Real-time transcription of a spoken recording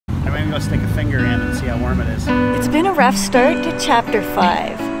I'm gonna go stick a finger in and see how warm it is. It's been a rough start to chapter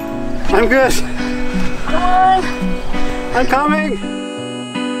 5. I'm good. Come on. I'm coming.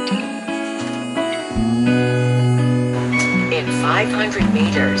 In 500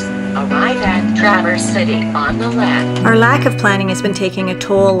 meters, arrive at Traverse City on the left. Our lack of planning has been taking a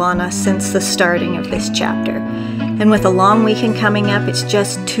toll on us since the starting of this chapter. And with a long weekend coming up, it's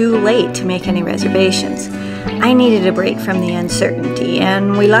just too late to make any reservations. I needed a break from the uncertainty,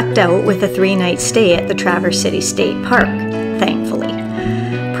 and we lucked out with a 3-night stay at the Traverse City State Park, thankfully.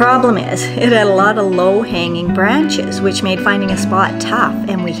 Problem is, it had a lot of low-hanging branches, which made finding a spot tough,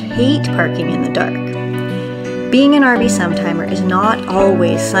 and we hate parking in the dark. Being an RV sometimer is not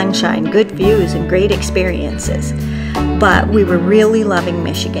always sunshine, good views, and great experiences. But we were really loving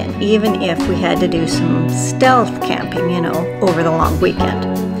Michigan, even if we had to do some stealth camping, you know, over the long weekend.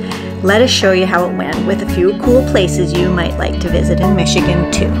 Let us show you how it went with a few cool places you might like to visit in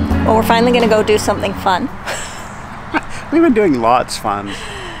Michigan too. Well, we're finally going to go do something fun. We've been doing lots of fun.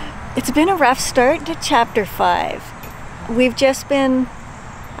 It's been a rough start to chapter 5. We've just been,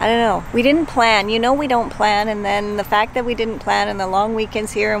 I don't know, we didn't plan. You know we don't plan, and then the fact that we didn't plan and the long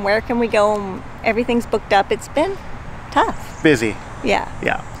weekends here and where can we go and everything's booked up, it's been tough. Busy. Yeah.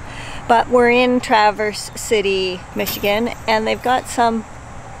 Yeah. But we're in Traverse City, Michigan, and they've got some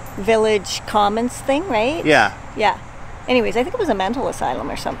village commons thing, right? Yeah. Yeah. Anyways, I think it was a mental asylum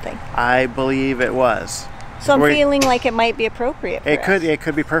or something. I believe it was. So I'm feeling like it might be appropriate for us. It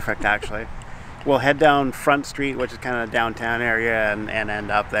could be perfect, actually. We'll head down Front Street, which is kind of a downtown area, and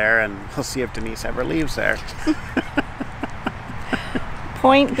end up there, and we'll see if Denise ever leaves there.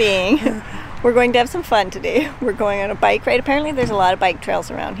 Point being, we're going to have some fun today. We're going on a bike ride. Apparently there's a lot of bike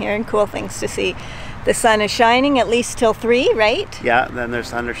trails around here and cool things to see. The sun is shining at least till 3, right? Yeah, then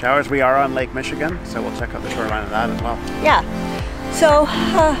there's thunder showers. We are on Lake Michigan, so we'll check out the shoreline of that as well. Yeah. So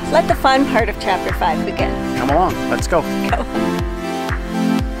let the fun part of chapter 5 begin. Come along, let's go. Go.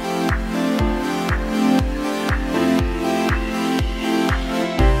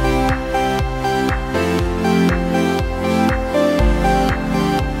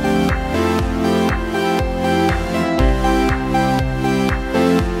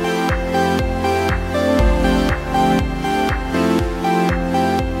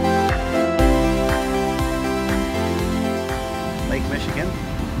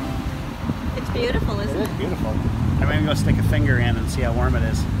 Beautiful, isn't it? It is beautiful. I'm going to go stick a finger in and see how warm it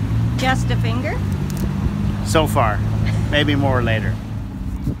is. Just a finger? So far. Maybe more later.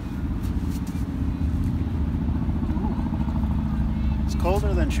 It's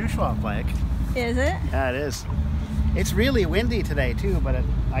colder than Shuswap Lake. Is it? Yeah, it is. It's really windy today too, but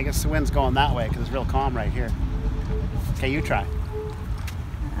I guess the wind's going that way because it's real calm right here. Okay, you try.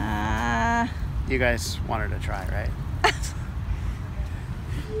 You guys wanted to try, right?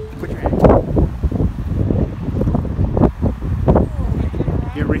 Put your hand.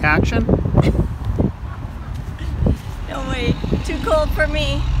 Your reaction? No way, too cold for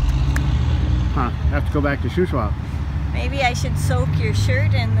me. Huh, have to go back to Shuswap. Maybe I should soak your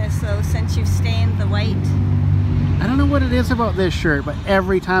shirt in this though, since you've stained the white. I don't know what it is about this shirt, but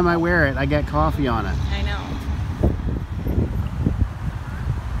every time I wear it, I get coffee on it. I know.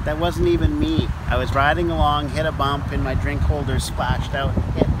 That wasn't even me. I was riding along, hit a bump, and my drink holder splashed out and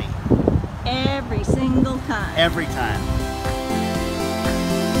hit me. Every single time. Every time.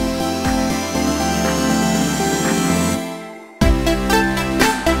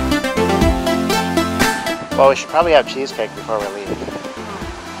 Well, we should probably have cheesecake before we leave. So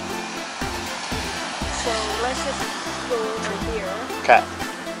let's just go over here. Okay.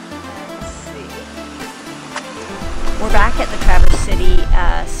 Let's see. We're back at the Traverse City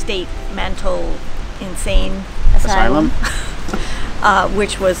State Mental Insane Asylum.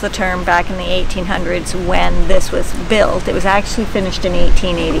 Which was the term back in the 1800s when this was built. It was actually finished in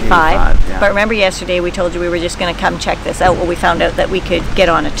 1885. Yeah. But remember yesterday we told you we were just going to come check this out. Well, we found out that we could get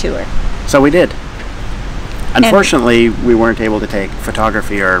on a tour. So we did. Unfortunately, we weren't able to take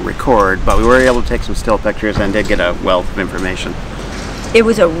photography or record, but we were able to take some still pictures and did get a wealth of information. It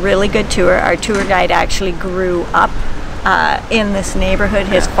was a really good tour. Our tour guide actually grew up in this neighborhood.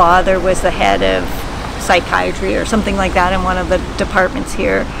 His father was the head of psychiatry or something like that in one of the departments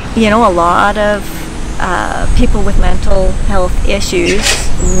here. You know, a lot of people with mental health issues,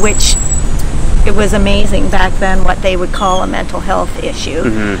 which it was amazing back then what they would call a mental health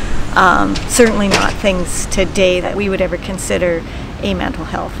issue. Certainly not things today that we would ever consider a mental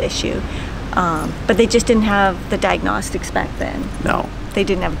health issue. But they just didn't have the diagnostics back then. No. They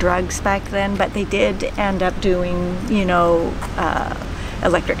didn't have drugs back then, but they did end up doing, you know,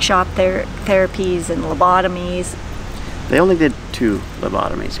 electric shock therapies and lobotomies. They only did 2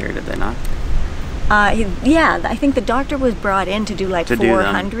 lobotomies here, did they not? Yeah, I think the doctor was brought in to do like To do them.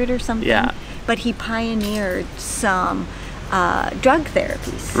 400 or something. Yeah. But he pioneered some drug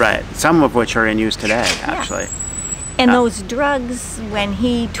therapies. Right. Some of which are in use today, actually. And those drugs, when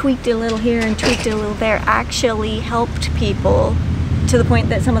he tweaked a little here and tweaked a little there, actually helped people to the point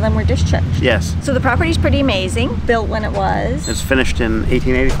that some of them were discharged. Yes. So the property's pretty amazing, built when it was. It's finished in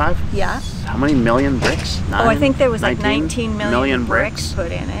 1885? Yeah. How many million bricks? Oh, I think there was like 19 million bricks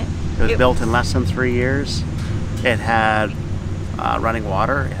put in it. It was built in less than 3 years. It had running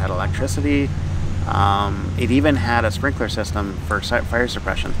water, it had electricity. It even had a sprinkler system for fire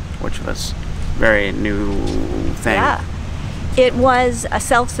suppression, which was very new thing. Yeah. It was a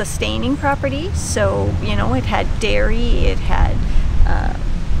self-sustaining property, so, you know, it had dairy, it had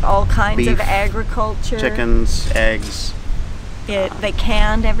all kinds Beef, of agriculture. Chickens, eggs. They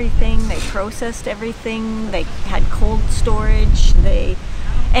canned everything, they processed everything, they had cold storage,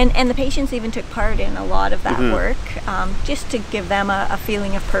 and the patients even took part in a lot of that work, just to give them a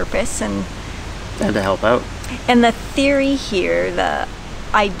feeling of purpose and to help out. And the theory here, the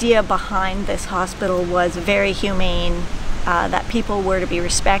idea behind this hospital was very humane, that people were to be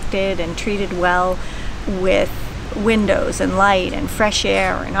respected and treated well with windows and light and fresh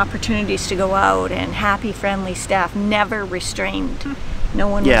air and opportunities to go out and happy, friendly staff, never restrained. No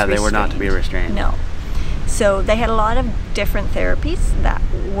one was restrained. Yeah, they were not to be restrained. No. So they had a lot of different therapies that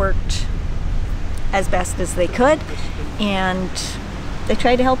worked as best as they could, and they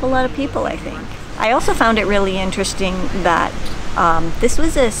tried to help a lot of people, I think. I also found it really interesting that this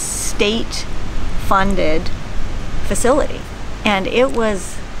was a state-funded facility, and it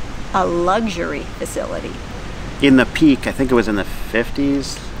was a luxury facility. In the peak, I think it was in the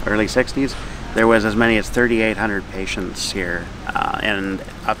 50s, early 60s, there was as many as 3,800 patients here and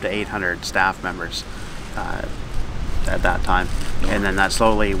up to 800 staff members at that time. And then that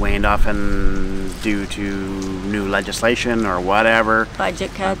slowly waned off, and due to new legislation or whatever,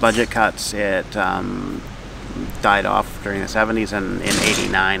 Budget cuts, it died off during the 70s, and in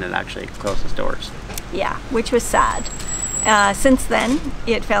 89 it actually closed its doors. Yeah, which was sad. Since then,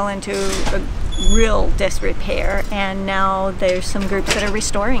 it fell into a real disrepair, and now there's some groups that are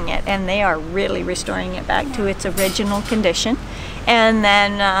restoring it, and they are really restoring it back to its original condition, and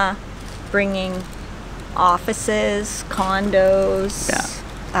then bringing offices, condos,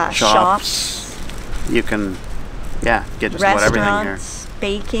 shops. You can, get just about everything here. Restaurants,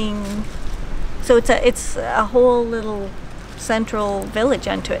 baking. So it's a whole little central village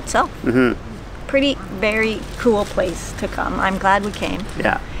unto itself. Pretty, very cool place to come. I'm glad we came.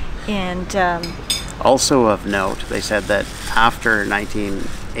 Yeah. And also of note, they said that after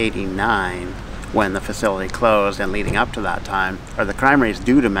 1989, when the facility closed and leading up to that time, the crime rates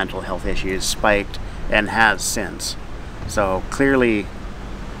due to mental health issues spiked, and has since. So clearly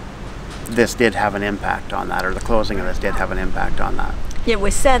this did have an impact on that, or the closing of this did have an impact on that. It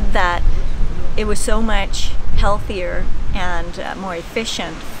was said that it was so much healthier and more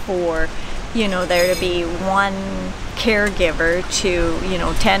efficient for, you know, there to be one caregiver to,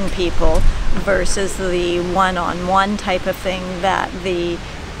 10 people versus the one-on-one type of thing that the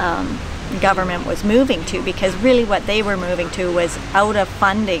government was moving to, because really what they were moving to was out of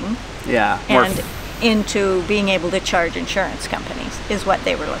funding and into being able to charge insurance companies is what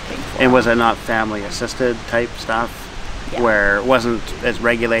they were looking for. And was it not family assisted type stuff? Yeah. Where it wasn't as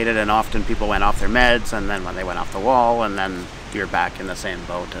regulated, and often people went off their meds, and then when they went off the wall, and then you're back in the same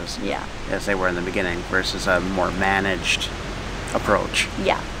boat as they were in the beginning, versus a more managed approach.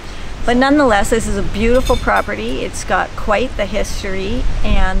 Yeah. But nonetheless, this is a beautiful property. It's got quite the history,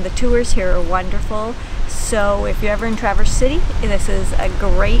 and the tours here are wonderful. So if you're ever in Traverse City, this is a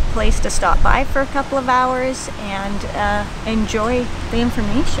great place to stop by for a couple of hours and enjoy the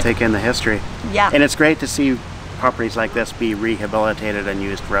information. Take in the history. Yeah. And it's great to see properties like this be rehabilitated and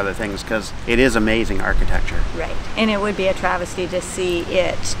used for other things, because it is amazing architecture. Right. And it would be a travesty to see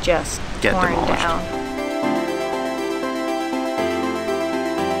it just get torn demolished down.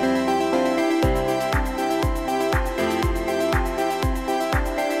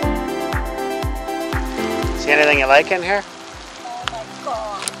 See anything you like in here? Oh my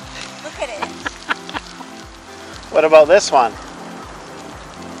God. Look at it. What about this one?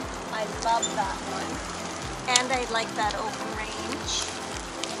 I love that one. And I like that open range.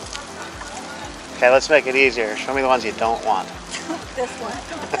 Okay, let's make it easier. Show me the ones you don't want. This one.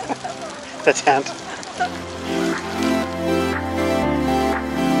 The tent.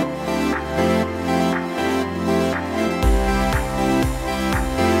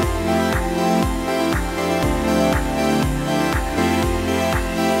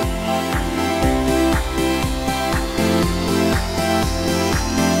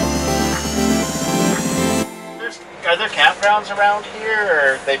 Are there campgrounds around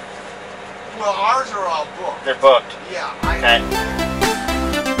here, or they? Well, ours are all booked. They're booked. Yeah. Okay.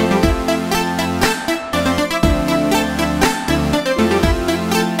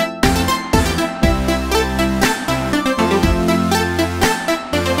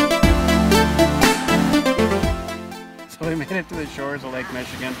 So we made it to the shores of Lake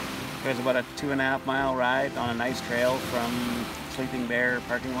Michigan. It was about a 2.5 mile ride on a nice trail from Sleeping Bear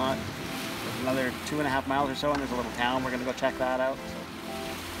parking lot. There's another 2.5 miles or so, and there's a little town. We're gonna go check that out. So.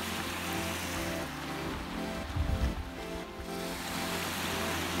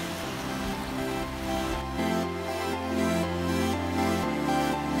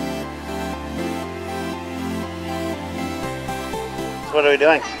 So what are we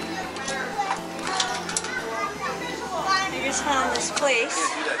doing? I just found this place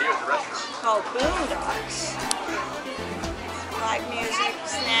called Boondocks. Live music,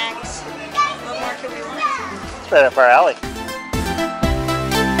 snacks. What more can we want? It's right up our alley.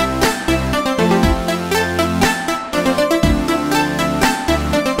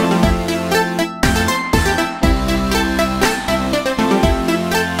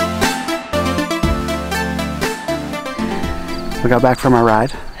 We got back from our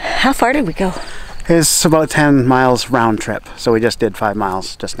ride. How far did we go? It's about 10 miles round trip, so we just did 5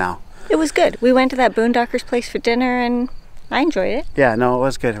 miles just now. It was good. We went to that Boondockers place for dinner and I enjoyed it. Yeah, no, it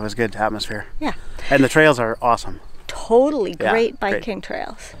was good. It was good atmosphere. Yeah. And the trails are awesome. Totally Yeah, great biking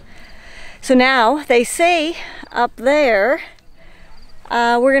trails. So now they say up there,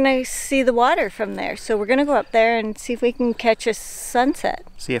 we're gonna see the water from there. So we're gonna go up there and see if we can catch a sunset.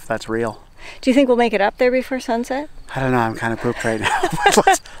 See if that's real. Do you think we'll make it up there before sunset? I don't know, I'm kind of pooped right now.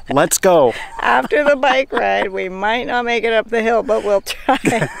 let's go. After the bike ride, we might not make it up the hill, but we'll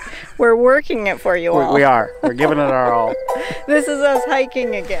try. We're working it for you all. We are. We're giving it our all. This is us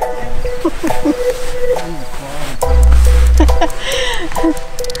hiking again.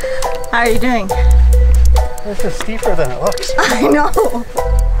 How are you doing? This is steeper than it looks. I know.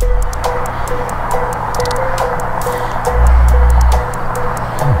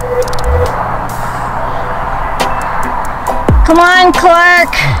 Come on,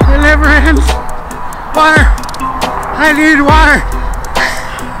 Clark. It never ends. Water. I need water.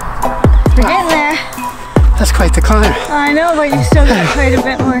 We're getting there. That's quite the climb. I know, but you still got quite a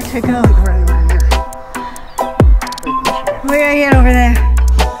bit more to go. We gotta get over there.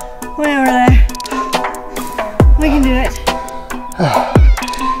 Way over there. We can do it.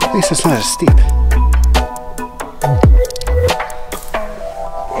 At least it's not as steep.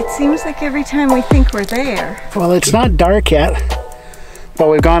 It seems like every time we think we're there. Well, it's not dark yet, but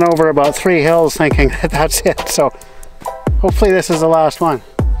we've gone over about 3 hills thinking that that's it. So hopefully this is the last one.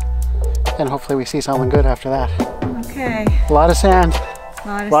 And hopefully we see something good after that. Okay. A lot of sand,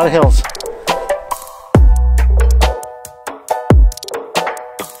 a lot of hills.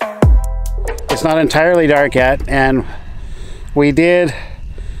 It's not entirely dark yet, and we did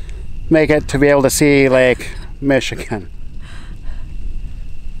make it to be able to see Lake Michigan.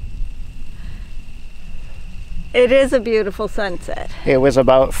 It is a beautiful sunset. It was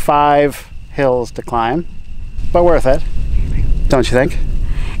about 5 hills to climb, but worth it, don't you think?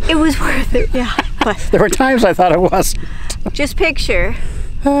 It was worth it, yeah. But There were times I thought it wasn't. just picture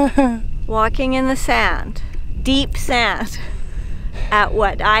walking in the sand, deep sand, at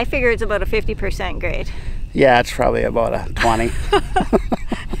what? I figure it's about a 50% grade. Yeah, it's probably about a 20.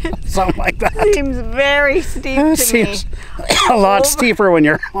 Something like that. Seems very steep to It seems me. a lot steeper when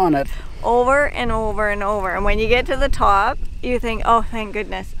you're on it. Over and over and over. And when you get to the top, you think, oh, thank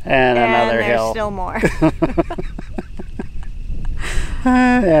goodness. And another there's hill. still more.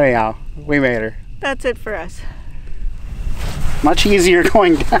 Anyhow, we made her. That's it for us. Much easier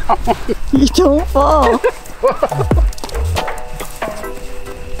going down. You don't fall.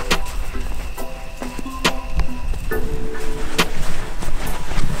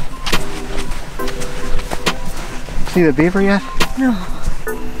 See the beaver yet? No.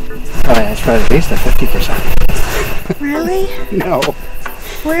 Oh yeah, it's probably at least a 50%. Really? No.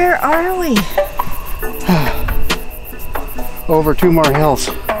 Where are we? Over 2 more hills.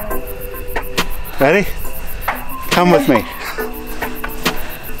 Ready? Come with me.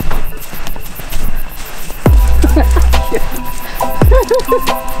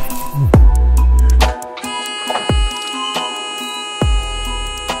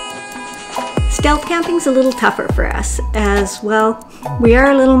 Stealth camping's a little tougher for us, as, well, we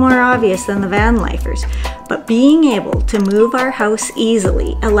are a little more obvious than the van lifers, but being able to move our house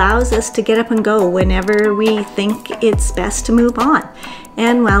easily allows us to get up and go whenever we think it's best to move on,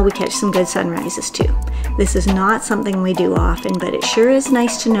 and while we catch some good sunrises too. This is not something we do often, but it sure is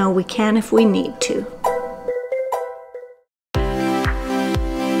nice to know we can if we need to.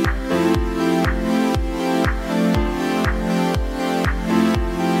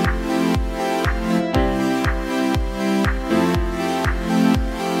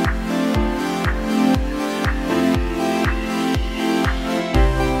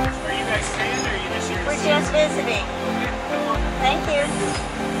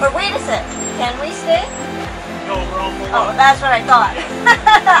 That's what I thought.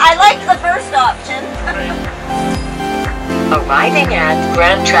 I liked the first option. Arriving at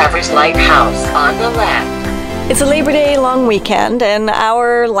Grand Traverse Lighthouse on the left. It's a Labor Day long weekend, and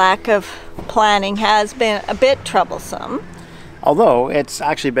our lack of planning has been a bit troublesome. Although it's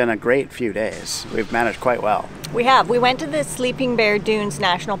actually been a great few days. We've managed quite well. We have. We went to the Sleeping Bear Dunes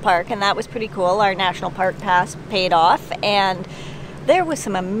National Park, and that was pretty cool. Our national park pass paid off, and there was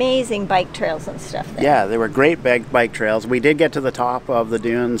some amazing bike trails and stuff there. Yeah, there were great big bike trails. We did get to the top of the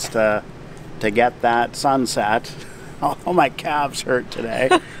dunes to get that sunset. Oh, my calves hurt today.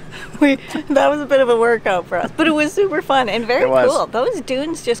 That was a bit of a workout for us, but it was super fun and very cool. Those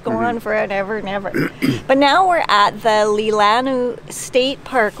dunes just go on forever and ever. But now we're at the Leelanau State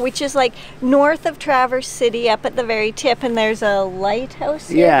Park, which is like north of Traverse City, up at the very tip, and there's a lighthouse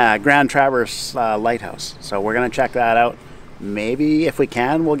here. Yeah, Grand Traverse Lighthouse. So we're going to check that out. Maybe if we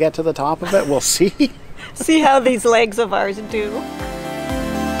can, we'll get to the top of it. We'll see. See how these legs of ours do.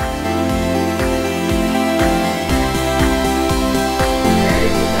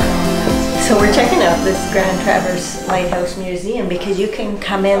 So we're checking out this Grand Traverse Lighthouse Museum because you can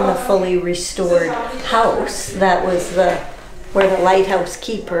come in the fully restored house that was where the lighthouse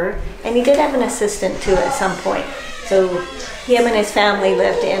keeper, and he did have an assistant too at some point. So him and his family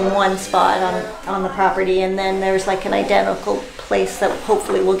lived in one spot on the property, and then there's like an identical place that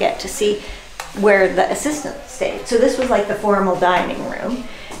hopefully we'll get to see where the assistant stayed. So this was like the formal dining room,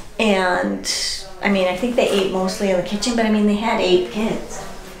 and I mean, I think they ate mostly in the kitchen, but I mean, they had 8 kids.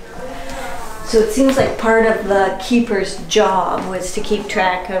 So it seems like part of the keeper's job was to keep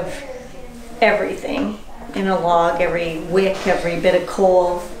track of everything in a log, every wick, every bit of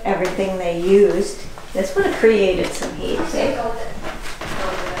coal, everything they used. This would have created some heat, eh?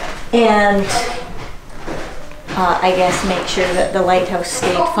 And I guess make sure that the lighthouse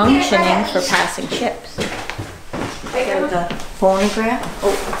stayed functioning for passing ships. The phonograph.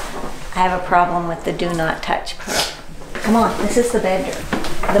 Oh, I have a problem with the do not touch part. Come on, this is the bedroom,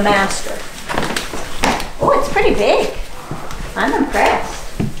 the master. Oh, it's pretty big. I'm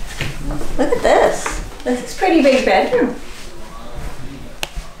impressed. Look at this. This is a pretty big bedroom.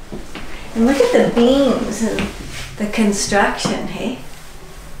 And look at the beams and the construction, hey?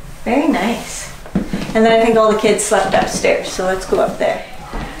 Very nice. And then I think all the kids slept upstairs, so let's go up there.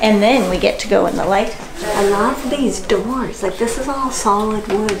 And then we get to go in the light. I love these doors. Like, this is all solid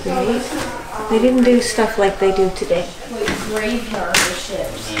wood, right? They didn't do stuff like they do today. Like graveyard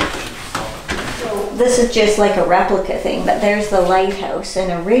ships. This is just like a replica thing, but there's the lighthouse,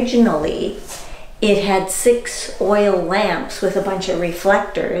 and originally it had 6 oil lamps with a bunch of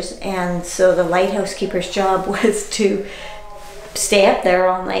reflectors, and so the lighthouse keeper's job was to stay up there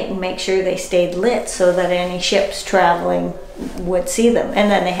all night and make sure they stayed lit so that any ships traveling would see them, and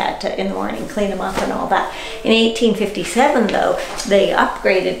then they had to in the morning clean them up and all that. In 1857 though, they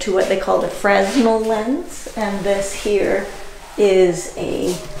upgraded to what they called a Fresnel lens, and this here is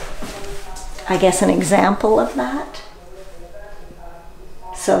I guess an example of that.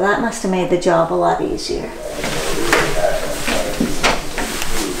 So that must have made the job a lot easier.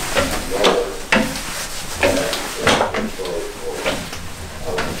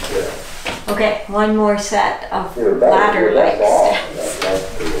 Okay, one more set of ladder-like steps.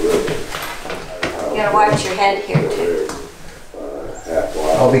 You gotta watch your head here too.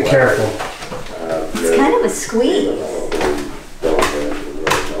 I'll be careful. It's kind of a squeeze.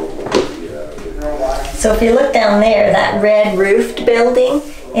 So if you look down there, that red roofed building,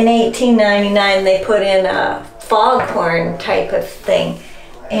 in 1899 they put in a foghorn type of thing,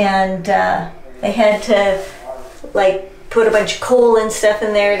 and they had to like put a bunch of coal and stuff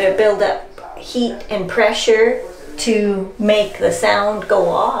in there to build up heat and pressure to make the sound go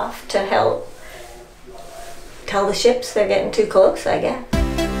off to help tell the ships they're getting too close, I guess.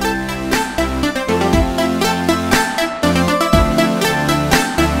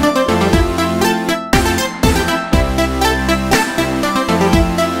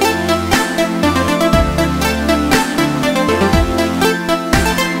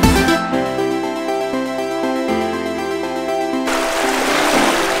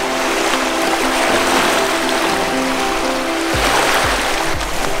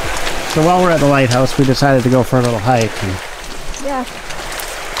 So while we're at the lighthouse, we decided to go for a little hike. And Yeah.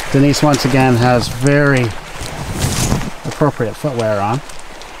 Denise once again has very appropriate footwear on.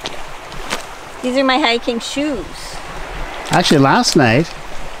 These are my hiking shoes. Actually, last night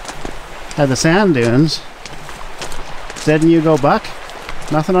at the sand dunes, didn't you go buck?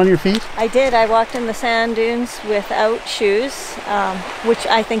 Nothing on your feet? I did. I walked in the sand dunes without shoes, which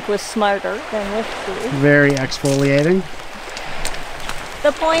I think was smarter than with shoes. Very exfoliating.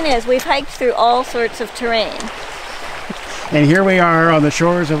 The point is, we've hiked through all sorts of terrain. And here we are on the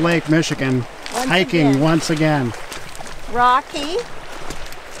shores of Lake Michigan, hiking once again. Rocky.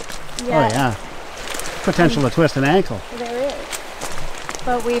 Oh yeah. Potential to twist an ankle. There is.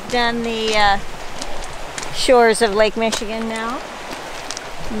 But we've done the shores of Lake Michigan now.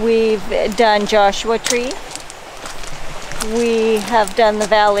 We've done Joshua Tree. We have done the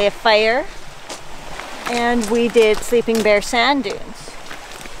Valley of Fire. And we did Sleeping Bear Sand Dunes.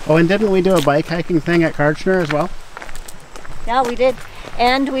 Oh, and didn't we do a bike hiking thing at Karchner as well? Yeah, we did.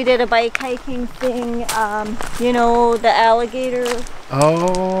 And we did a bike hiking thing, you know, the alligator.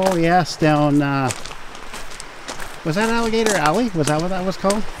 Oh, yes, down, was that Alligator Alley? Was that what that was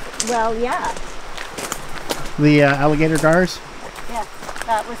called? Well, yeah. The alligator gars? Yeah,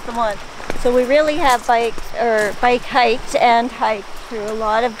 that was the one. So we really have bike hiked and hiked through a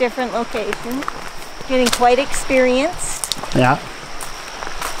lot of different locations. Getting quite experienced. Yeah.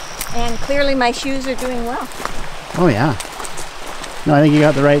 And clearly my shoes are doing well. Oh yeah. No, I think you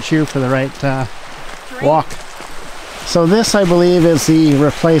got the right shoe for the right walk. So this, I believe, is the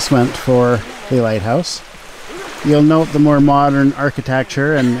replacement for the lighthouse. You'll note the more modern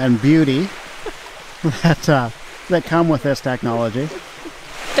architecture and beauty that come with this technology.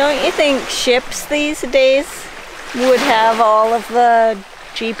 Don't you think ships these days would have all of the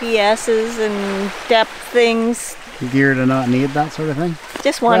GPSs and depth things? Gear to not need that sort of thing?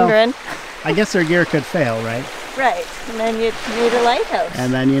 Just wondering. Well, I guess their gear could fail, right? Right, and then you need a lighthouse.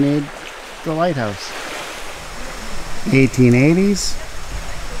 And then you need the lighthouse. 1880s.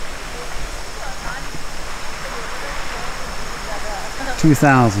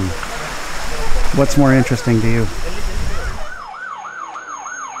 $2,000. What's more interesting to you?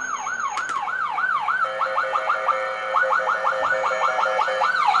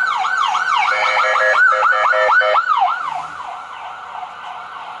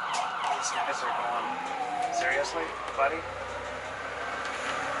 These guys are going seriously, buddy?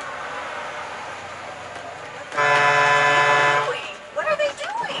 What are they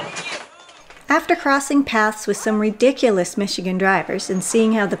doing? After crossing paths with some ridiculous Michigan drivers and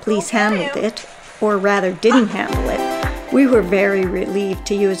seeing how the police handled it, or rather didn't handle it, we were very relieved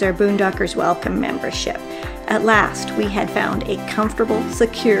to use our Boondockers Welcome membership. At last, we had found a comfortable,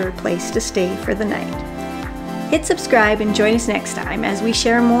 secure place to stay for the night. Hit subscribe and join us next time as we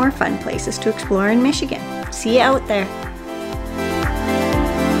share more fun places to explore in Michigan. See you out there.